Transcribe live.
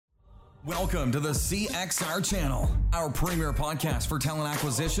Welcome to the CXR channel, our premier podcast for talent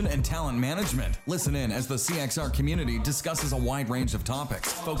acquisition and talent management. Listen in as the CXR community discusses a wide range of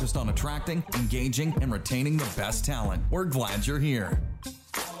topics focused on attracting, engaging, and retaining the best talent. We're glad you're here.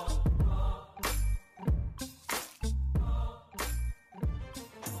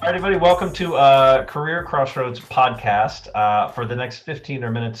 All right, everybody, welcome to Career Crossroads podcast. For the next 15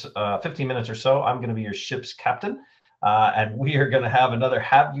 minutes or so, I'm going to be your ship's captain. And we are going to have another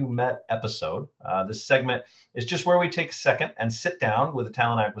Have You Met episode. This segment is just where we take a second and sit down with a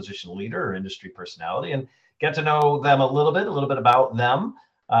talent acquisition leader or industry personality and get to know them a little bit about them,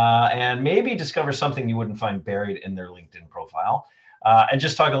 and maybe discover something you wouldn't find buried in their LinkedIn profile, and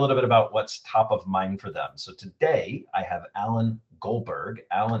just talk a little bit about what's top of mind for them. So today I have Alan Goldberg.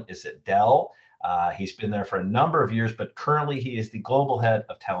 Alan is at Dell. He's been there for a number of years, but currently he is the global head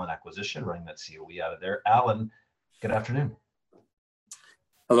of talent acquisition, running that COE out of there. Alan, good afternoon.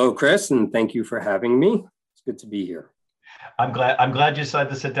 Hello, Chris, and thank you for having me. It's good to be here. I'm glad you decided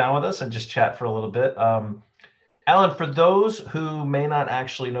to sit down with us and just chat for a little bit. Alan, for those who may not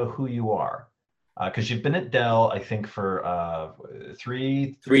actually know who you are, because you've been at Dell, I think for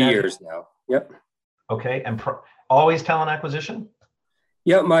three years now. Yep. Okay, and always talent acquisition?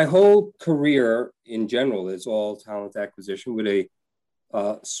 Yeah, my whole career in general is all talent acquisition with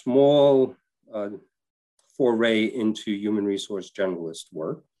a small foray into human resource generalist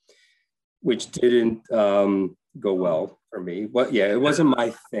work, which didn't go well for me. But yeah, it wasn't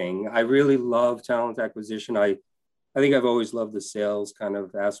my thing. I really love talent acquisition. I think I've always loved the sales kind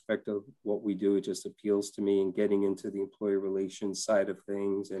of aspect of what we do. It just appeals to me, and getting into the employee relations side of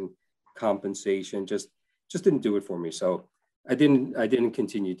things and compensation just didn't do it for me. So I didn't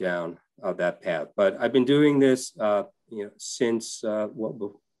continue down that path. But I've been doing this since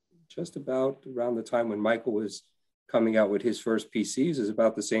just about around the time when Michael was coming out with his first PCs, is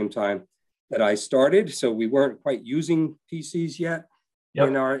about the same time that I started. So we weren't quite using PCs yet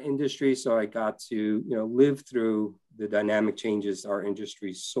in our industry. So I got to, live through the dynamic changes our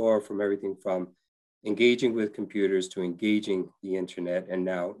industry saw, from everything from engaging with computers to engaging the internet, and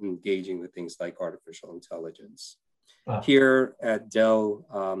now engaging with things like artificial intelligence. Wow. Here at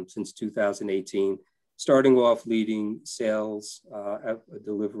Dell, since 2018, starting off leading sales,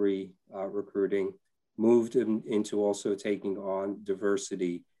 delivery, recruiting, moved into also taking on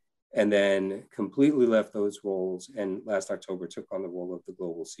diversity, and then completely left those roles. And last October took on the role of the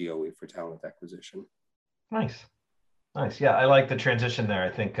global COE for talent acquisition. Nice. Yeah, I like the transition there. I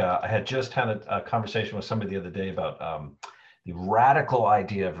think I had just had a conversation with somebody the other day about the radical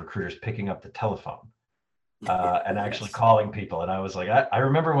idea of recruiters picking up the telephone and actually calling people. And I was like, I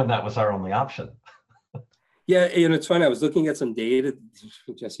remember when that was our only option. Yeah, it's funny. I was looking at some data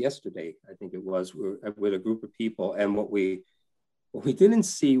just yesterday, I think it was, with a group of people, and what we didn't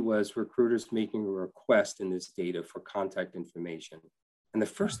see was recruiters making a request in this data for contact information. And the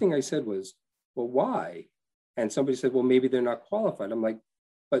first thing I said was, well, why? And somebody said, well, maybe they're not qualified. I'm like,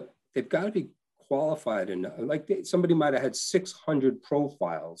 but they've got to be qualified enough. Like somebody might have had 600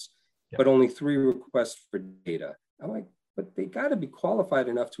 profiles, but only 3 requests for data. I'm like, but they got to be qualified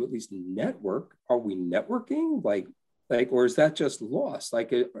enough to at least network. Are we networking? Like, or is that just lost?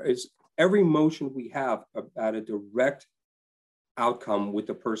 Like, is every motion we have about a direct outcome with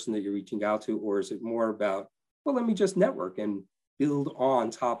the person that you're reaching out to, or is it more about, well, let me just network and build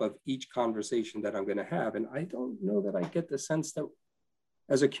on top of each conversation that I'm going to have? And I don't know that I get the sense that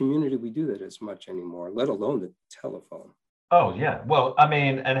as a community we do that as much anymore, let alone the telephone. Oh, yeah. Well, I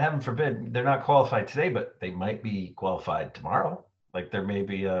mean, and heaven forbid, they're not qualified today, but they might be qualified tomorrow. Like there may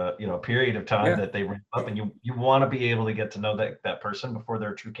be a period of time that they ramp up, and you want to be able to get to know that person before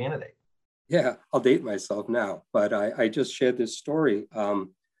they're a true candidate. Yeah, I'll date myself now, but I just shared this story.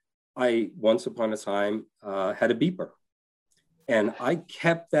 I once upon a time had a beeper, and I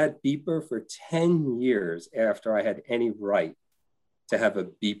kept that beeper for 10 years after I had any right to have a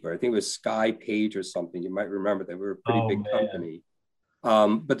beeper. I think it was Sky Page or something. You might remember that. We were a pretty big company.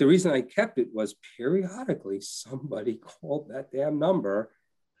 But the reason I kept it was periodically somebody called that damn number,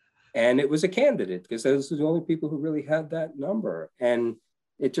 and it was a candidate, because those are the only people who really had that number. And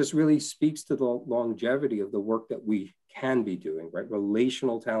it just really speaks to the longevity of the work that we can be doing, right?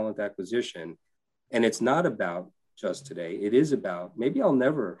 Relational talent acquisition. And it's not about just today. It is about, maybe I'll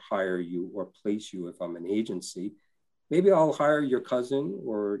never hire you or place you if I'm an agency. Maybe I'll hire your cousin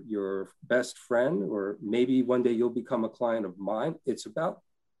or your best friend, or maybe one day you'll become a client of mine. It's about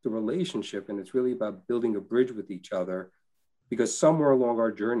the relationship, and it's really about building a bridge with each other, because somewhere along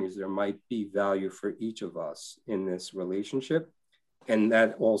our journeys, there might be value for each of us in this relationship. And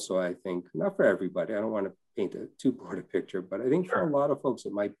that also, I think, not for everybody, I don't want to paint a too broad a picture, but I think for a lot of folks,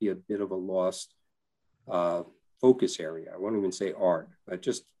 it might be a bit of a lost focus area. I won't even say art, but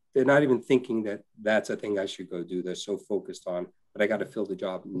just they're not even thinking that that's a thing I should go do. They're so focused on, but I got to fill the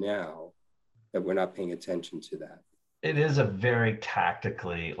job now, that we're not paying attention to that. It is a very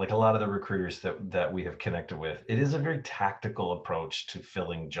tactically, like a lot of the recruiters that we have connected with, it is a very tactical approach to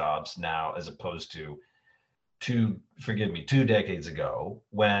filling jobs now, as opposed to forgive me, 2 decades ago,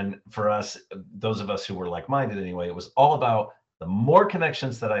 when for us, those of us who were like-minded anyway, it was all about the more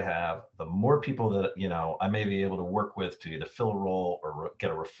connections that I have, the more people that, you know, I may be able to work with to either fill a role or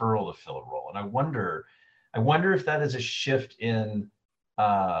get a referral to fill a role. And I wonder if that is a shift in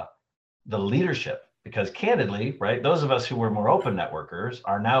the leadership, because candidly, right, those of us who were more open networkers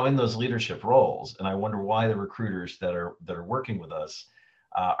are now in those leadership roles. And I wonder why the recruiters that are working with us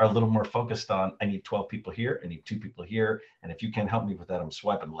are a little more focused on, I need 12 people here, I need 2 people here, and if you can't help me with that, I'm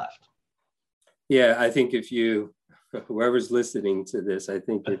swiping left. Yeah, I think if you, whoever's listening to this, I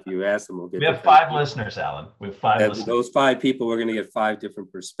think if you ask them, we'll get. We have 5 listeners, Alan. We have 5 listeners. Those 5 people, we're going to get 5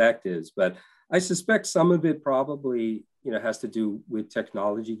 different perspectives, but I suspect some of it probably, you know, has to do with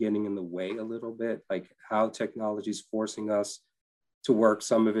technology getting in the way a little bit, like how technology is forcing us to work.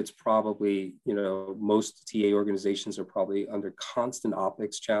 Some of it's probably, you know, most TA organizations are probably under constant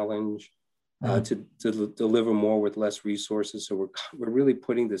OpEx challenge to deliver more with less resources. So we're really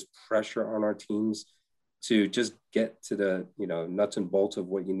putting this pressure on our teams to just get to the, you know, nuts and bolts of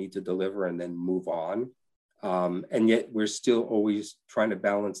what you need to deliver and then move on. And yet we're still always trying to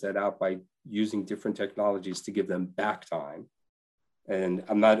balance that out by using different technologies to give them back time. And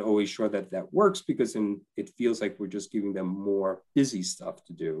I'm not always sure that that works, because then it feels like we're just giving them more busy stuff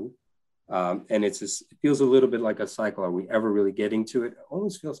to do. And it feels a little bit like a cycle. Are we ever really getting to it? It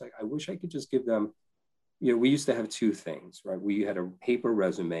almost feels like I wish I could just give them, you know, we used to have 2 things, right? We had a paper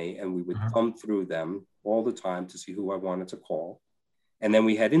resume and we would thumb through them all the time to see who I wanted to call. And then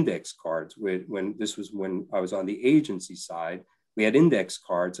we had index cards when I was on the agency side. We had index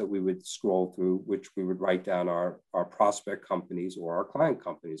cards that we would scroll through, which we would write down our prospect companies or our client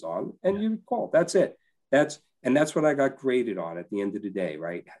companies on, and you would call. That's it. That's what I got graded on at the end of the day,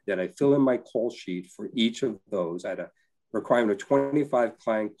 right? That I fill in my call sheet for each of those. I had a requirement of 25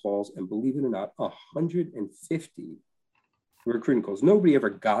 client calls, and believe it or not, 150 recruiting calls. Nobody ever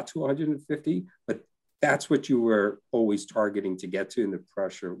got to 150, but that's what you were always targeting to get to, and the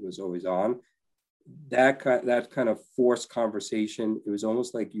pressure was always on. That kind of forced conversation, it was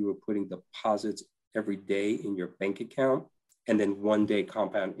almost like you were putting deposits every day in your bank account, and then one day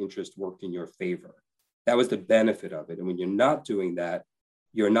compound interest worked in your favor. That was the benefit of it. And when you're not doing that,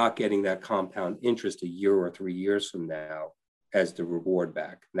 you're not getting that compound interest a year or 3 years from now as the reward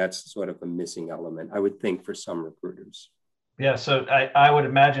back. And that's sort of a missing element, I would think, for some recruiters. Yeah, so I would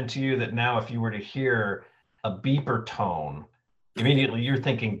imagine to you that now if you were to hear a beeper tone, immediately you're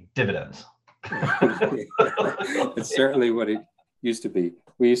thinking dividends. It's certainly what it used to be.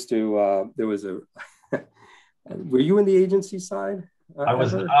 We used to, there was were you in the agency side? I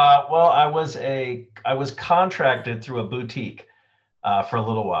was, I was contracted through a boutique for a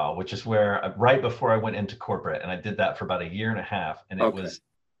little while, which is where right before I went into corporate, and I did that for about 1.5 years, and it was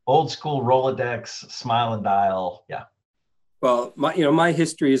old school Rolodex, smile and dial. Yeah. Well, my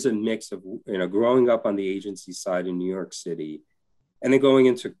history is a mix of, growing up on the agency side in New York City, and then going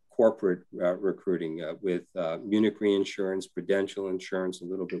into corporate recruiting with Munich Reinsurance, Prudential Insurance, a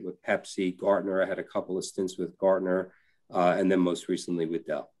little bit with Pepsi, Gartner. I had a couple of stints with Gartner, and then most recently with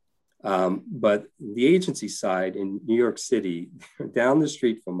Dell. But the agency side in New York City, down the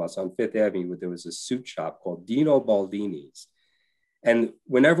street from us on Fifth Avenue, there was a suit shop called Dino Baldini's. And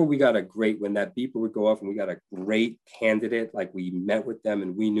whenever when that beeper would go off and we got a great candidate, like we met with them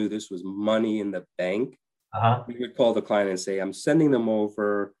and we knew this was money in the bank, we would call the client and say, I'm sending them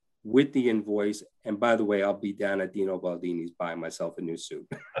over with the invoice. And by the way, I'll be down at Dino Baldini's buying myself a new suit.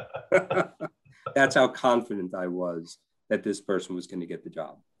 That's how confident I was that this person was going to get the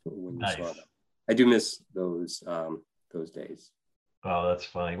job when you saw them. I do miss those days. Oh, that's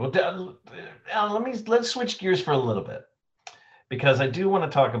funny. Well, let's switch gears for a little bit, because I do want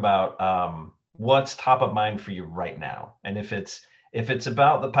to talk about what's top of mind for you right now. And if it's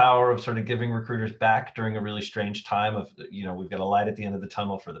about the power of sort of giving recruiters back during a really strange time of, we've got a light at the end of the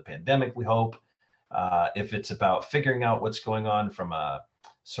tunnel for the pandemic, we hope. If it's about figuring out what's going on from a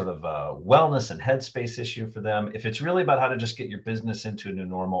sort of a wellness and headspace issue for them, if it's really about how to just get your business into a new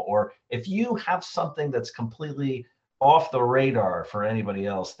normal, or if you have something that's completely off the radar for anybody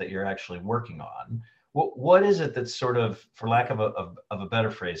else that you're actually working on, what is it that's sort of, for lack of a better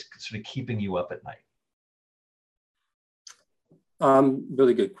phrase, sort of keeping you up at night?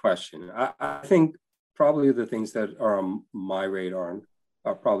 Really good question. I think probably the things that are on my radar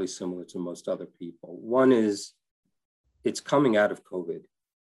are probably similar to most other people. One is it's coming out of COVID.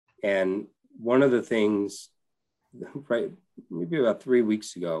 And one of the things, right, maybe about 3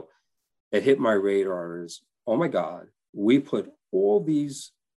 weeks ago, that hit my radar is, oh my God, we put all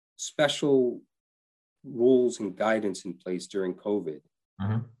these special rules and guidance in place during COVID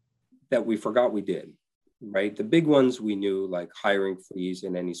that we forgot we did, right? The big ones we knew, like hiring freeze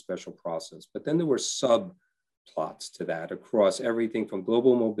and any special process, but then there were subplots to that across everything from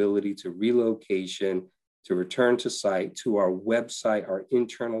global mobility to relocation, to return to site, to our website, our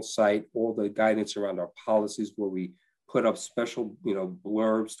internal site, all the guidance around our policies where we put up special,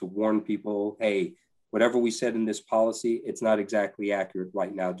 blurbs to warn people, hey, whatever we said in this policy, it's not exactly accurate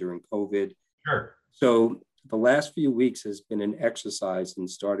right now during COVID. Sure. So the last few weeks has been an exercise in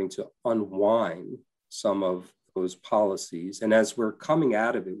starting to unwind some of those policies. And as we're coming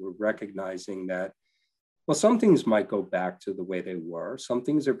out of it, we're recognizing that, well, some things might go back to the way they were. Some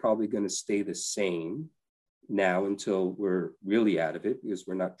things are probably going to stay the same now until we're really out of it, because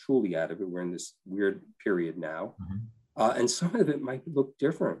we're not truly out of it. We're in this weird period now. And some of it might look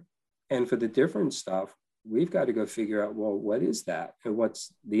different. And for the different stuff, we've got to go figure out, well, what is that? And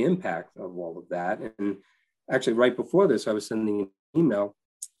what's the impact of all of that? And actually, right before this, I was sending an email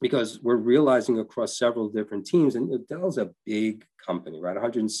because we're realizing across several different teams, and Dell's a big company, right?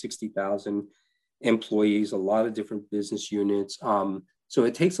 160,000 employees, a lot of different business units. So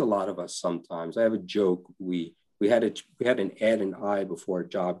it takes a lot of us sometimes. I have a joke. We had an add an I before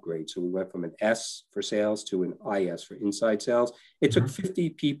job grade. So we went from an S for sales to an IS for inside sales. It took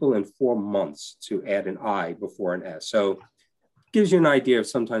 50 people in 4 months to add an I before an S. So it gives you an idea of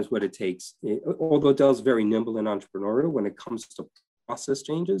sometimes what it takes. Although Dell's very nimble and entrepreneurial, when it comes to process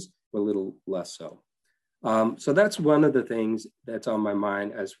changes, we're a little less so. So that's one of the things that's on my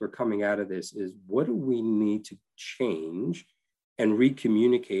mind as we're coming out of this is, what do we need to change and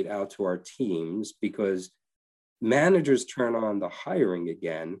recommunicate out to our teams? Because managers turn on the hiring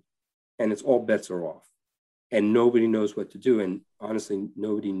again and it's all bets are off and nobody knows what to do. And honestly,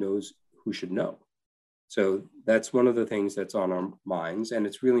 nobody knows who should know. So that's one of the things that's on our minds. And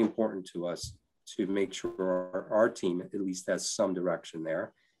it's really important to us to make sure our team at least has some direction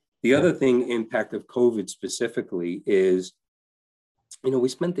there. The other thing, impact of COVID specifically, is, we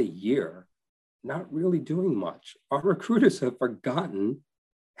spent a year not really doing much. Our recruiters have forgotten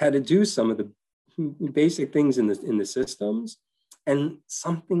how to do some of the basic things in the systems, and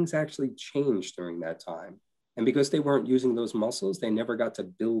some things actually changed during that time. And because they weren't using those muscles, they never got to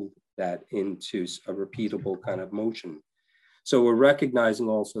build that into a repeatable kind of motion. So we're recognizing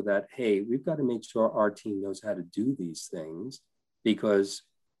also that, hey, we've got to make sure our team knows how to do these things, because,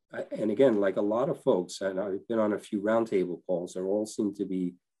 and again, like a lot of folks, and I've been on a few roundtable calls, they all seem to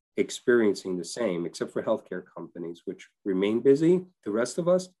be experiencing the same, except for healthcare companies, which remain busy. The rest of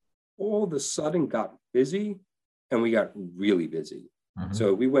us, all of a sudden got busy, and we got really busy.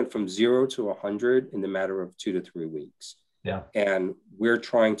 So we went from 0 to 100 in the matter of 2 to 3 weeks. Yeah. And we're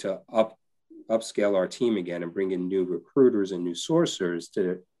trying to upscale our team again and bring in new recruiters and new sourcers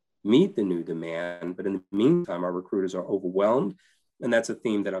to meet the new demand. But in the meantime, our recruiters are overwhelmed. And that's a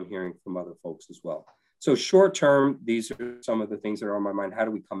theme that I'm hearing from other folks as well. So short term, these are some of the things that are on my mind. How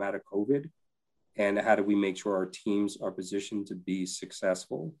do we come out of COVID? And how do we make sure our teams are positioned to be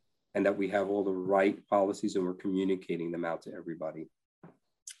successful and that we have all the right policies and we're communicating them out to everybody?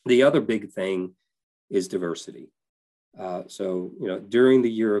 The other big thing is diversity. So, during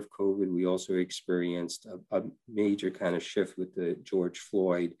the year of COVID, we also experienced a major kind of shift with the George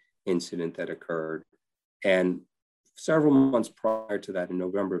Floyd incident that occurred. And several months prior to that, in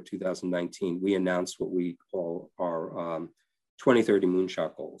November of 2019, we announced what we call our 2030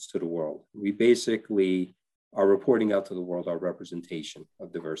 Moonshot Goals to the world. We basically are reporting out to the world our representation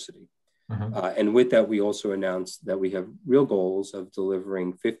of diversity. And with that, we also announced that we have real goals of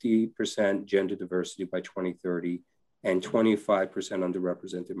delivering 50% gender diversity by 2030 and 25%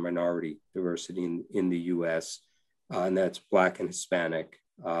 underrepresented minority diversity in the US, and that's Black and Hispanic,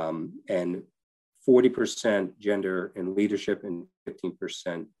 and 40% gender in leadership and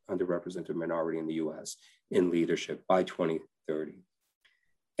 15% underrepresented minority in the US in leadership by 2030.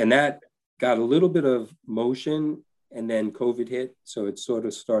 And that got a little bit of motion, and then COVID hit. So it sort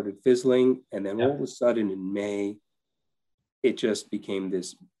of started fizzling. And then all of a sudden in May, it just became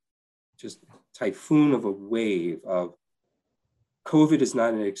this just typhoon of a wave of COVID is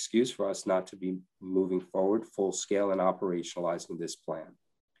not an excuse for us not to be moving forward full scale and operationalizing this plan.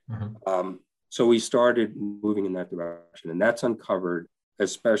 So we started moving in that direction, and that's uncovered,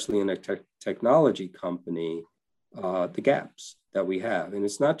 especially in a technology company, the gaps. that we have. And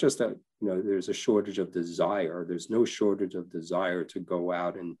it's not just that, there's a shortage of desire. There's no shortage of desire to go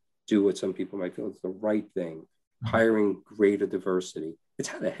out and do what some people might feel is the right thing, hiring greater diversity. It's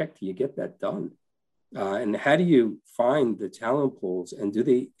how the heck do you get that done? And how do you find the talent pools, and do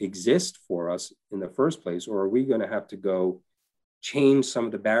they exist for us in the first place? Or are we going to have to go change some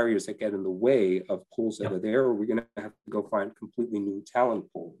of the barriers that get in the way of pools that are there? Or are we going to have to go find completely new talent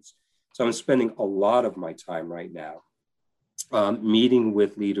pools? So I'm spending a lot of my time right now meeting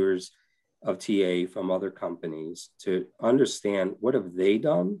with leaders of TA from other companies to understand what have they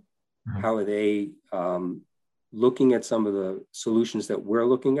done? How are they looking at some of the solutions that we're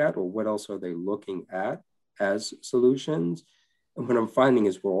looking at, or what else are they looking at as solutions? And what I'm finding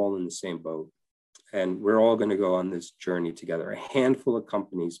is we're all in the same boat, and we're all going to go on this journey together. A handful of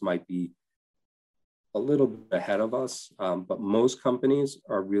companies might be a little bit ahead of us, but most companies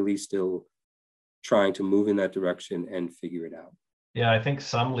are really still trying to move in that direction and figure it out. Yeah, I think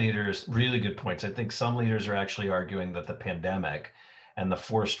some leaders, really good points. I think some leaders are actually arguing that the pandemic and the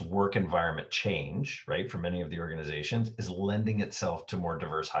forced work environment change, right, for many of the organizations is lending itself to more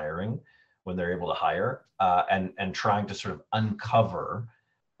diverse hiring when they're able to hire, and trying to sort of uncover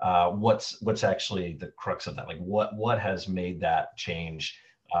what's actually the crux of that. Like what has made that change,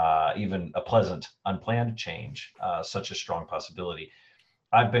 even a pleasant, unplanned change, such a strong possibility.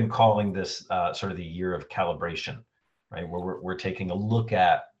 I've been calling this sort of the year of calibration, right, where we're taking a look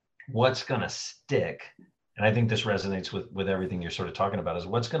at what's going to stick. And I think this resonates with everything you're sort of talking about, is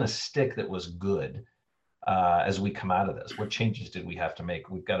what's going to stick that was good as we come out of this. What changes did we have to make?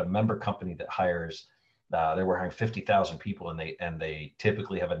 We've got a member company that hires, they were hiring 50,000 people, and they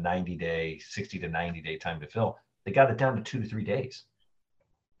typically have a 60 to 90 day time to fill. They got it down to 2 to 3 days.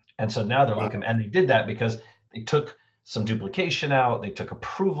 And so now they're looking, and they did that because they took some duplication out. They took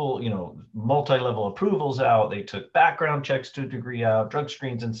approval, multi-level approvals out. They took background checks to a degree out, drug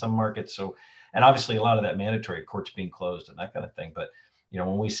screens in some markets. So, and obviously a lot of that mandatory, courts being closed and that kind of thing. But,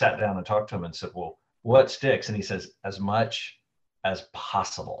 when we sat down and talked to him and said, well, what sticks? And he says, as much as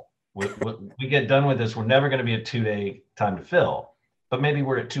possible. We get done with this, we're never going to be at 2 day time to fill, but maybe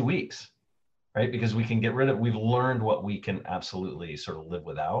we're at 2 weeks, right? Because we can get rid of, we've learned what we can absolutely sort of live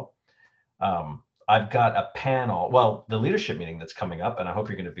without. I've got a panel, the leadership meeting that's coming up, and I hope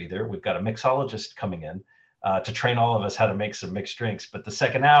you're going to be there. We've got a mixologist coming in to train all of us how to make some mixed drinks. But the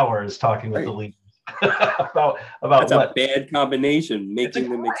second hour is talking with the leaders about that's a bad combination, making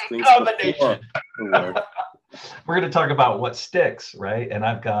the mixed drinks combination. We're going to talk about what sticks, right? And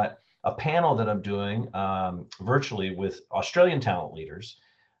I've got a panel that I'm doing virtually with Australian talent leaders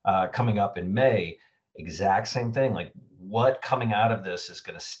coming up in May. Exact same thing. Like, what coming out of this is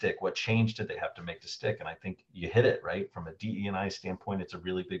going to stick? What change did they have to make to stick? And I think you hit it, right? From a DE&I standpoint, it's a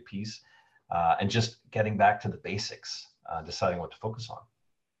really big piece. And just getting back to the basics, deciding what to focus on.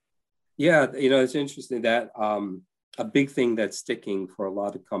 Yeah, it's interesting that a big thing that's sticking for a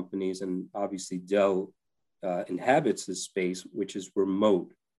lot of companies, and obviously Dell inhabits this space, which is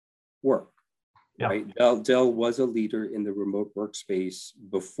remote work. Yeah. Right? Dell was a leader in the remote workspace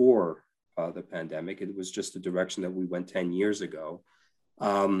before the pandemic. It was just a direction that we went 10 years ago.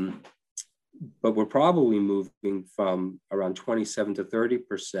 But we're probably moving from around 27 to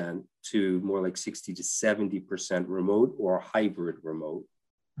 30% to more like 60 to 70% remote or hybrid remote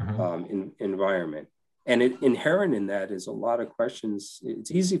environment. And inherent in that is a lot of questions. It's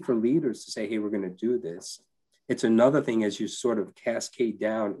easy for leaders to say, hey, we're going to do this. It's another thing as you sort of cascade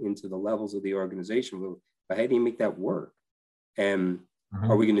down into the levels of the organization. Well, how do you make that work? And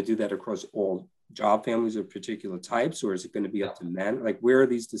are we going to do that across all job families of particular types, or is it going to be up to men? Like, where are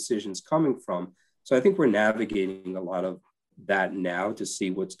these decisions coming from? So I think we're navigating a lot of that now to see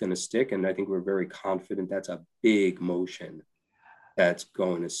what's going to stick. And I think we're very confident that's a big motion that's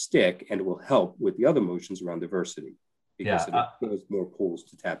going to stick, and it will help with the other motions around diversity because it gives more pools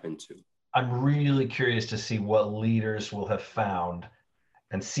to tap into. I'm really curious to see what leaders will have found,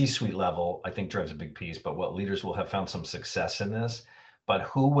 and C-suite level, I think drives a big piece, but what leaders will have found some success in this, but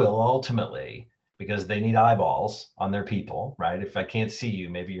who will ultimately, because they need eyeballs on their people, right? If I can't see you,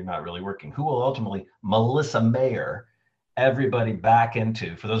 maybe you're not really working. Who will ultimately Melissa Mayer everybody back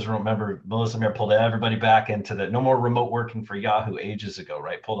into, for those who remember, Melissa Mayer pulled everybody back into the no more remote working for Yahoo ages ago,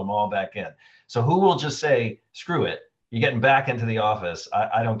 right? Pulled them all back in. So who will just say, screw it, you're getting back into the office.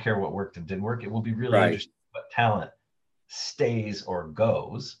 I don't care what worked and didn't work. It will be really interesting what talent stays or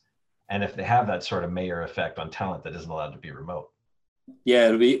goes. And if they have that sort of Mayer effect on talent that isn't allowed to be remote. Yeah,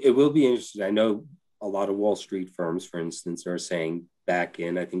 it will be interesting. I know a lot of Wall Street firms, for instance, are saying back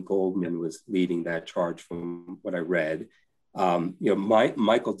in. I think Goldman was leading that charge from what I read.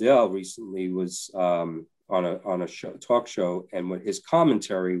 Michael Dell recently was on on a talk show, and what his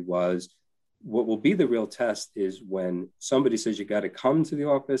commentary was, what will be the real test is when somebody says you got to come to the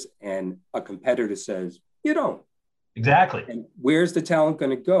office and a competitor says you don't. Exactly. And where's the talent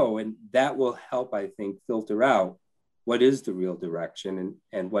going to go? And that will help, I think, filter out what is the real direction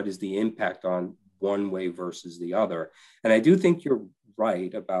and what is the impact on one way versus the other. And I do think you're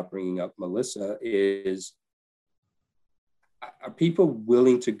right about bringing up Melissa. Are people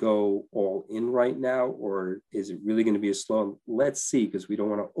willing to go all in right now, or is it really going to be a slow? Let's see, because we don't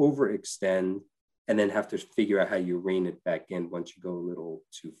want to overextend and then have to figure out how you rein it back in once you go a little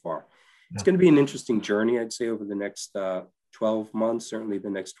too far. Yeah. It's going to be an interesting journey, I'd say, over the next 12 months, certainly the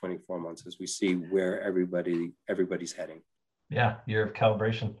next 24 months, as we see where everybody's heading. Yeah, year of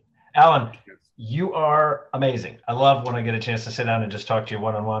calibration. Alan, you are amazing. I love when I get a chance to sit down and just talk to you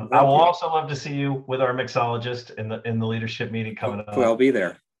one-on-one. I will also love to see you with our mixologist in the leadership meeting coming up. Well, I'll be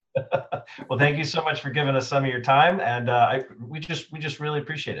there. Well, thank you so much for giving us some of your time, and we just really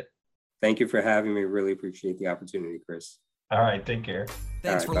appreciate it. Thank you for having me. Really appreciate the opportunity, Chris. All right, take care.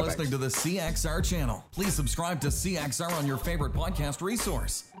 Thanks for listening to the CXR channel. Please subscribe to CXR on your favorite podcast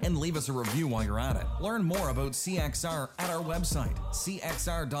resource and leave us a review while you're at it. Learn more about CXR at our website,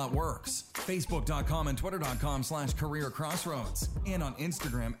 cxr.works, facebook.com and twitter.com/careercrossroads, and on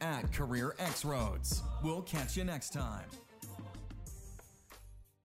Instagram @careerxroads. We'll catch you next time.